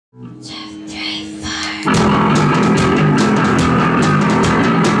2, 3, 4.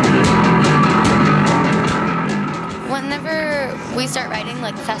 Whenever we start writing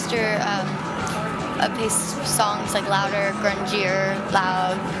like faster paced songs, like louder, grungier,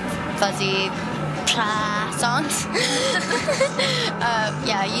 loud, fuzzy songs,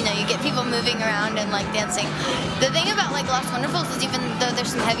 yeah, you know, you get people moving around and like dancing. The thing about like Lost Wonderfuls is even though there's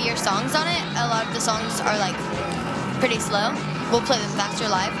some heavier songs on it, a lot of the songs are like pretty slow. We'll play them faster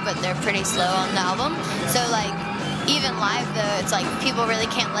live, but they're pretty slow on the album. So like even live though, it's like people really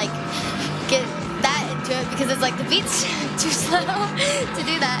can't like get that into it because it's like the beat's too slow to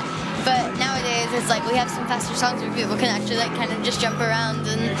do that. But nowadays it's like we have some faster songs where people can actually like kind of just jump around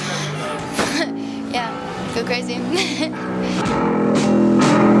and yeah, go crazy.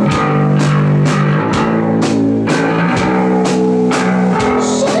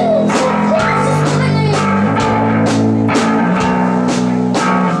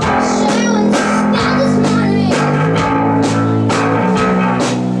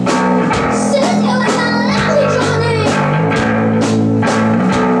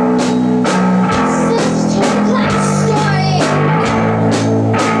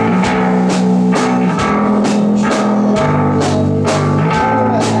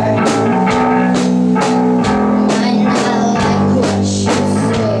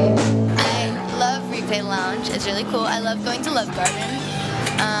 It's really cool. I love going to Love Garden.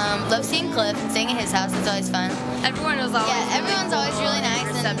 Love seeing Cliff and staying at his house. It's always fun. Everyone was always everyone's always really nice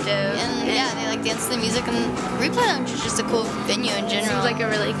and receptive. And yeah, they like dance to the music, and Replay Lounge is just a cool venue in general. Seems like a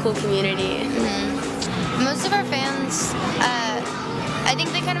really cool community. Most of our fans, I think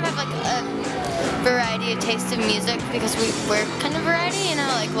they kind of have like a variety of taste of music because we're kind of variety, you know,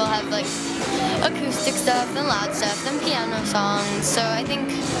 like we'll have like acoustic stuff and loud stuff and piano songs. So I think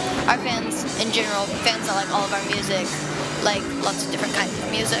our fans in general, fans that like all of our music, like lots of different kinds of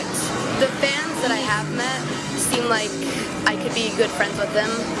music. The fans that I have met seem like I could be good friends with them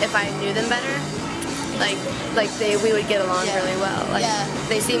if I knew them better. Like we would get along really well. Like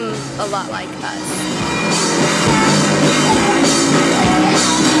they seem a lot like us.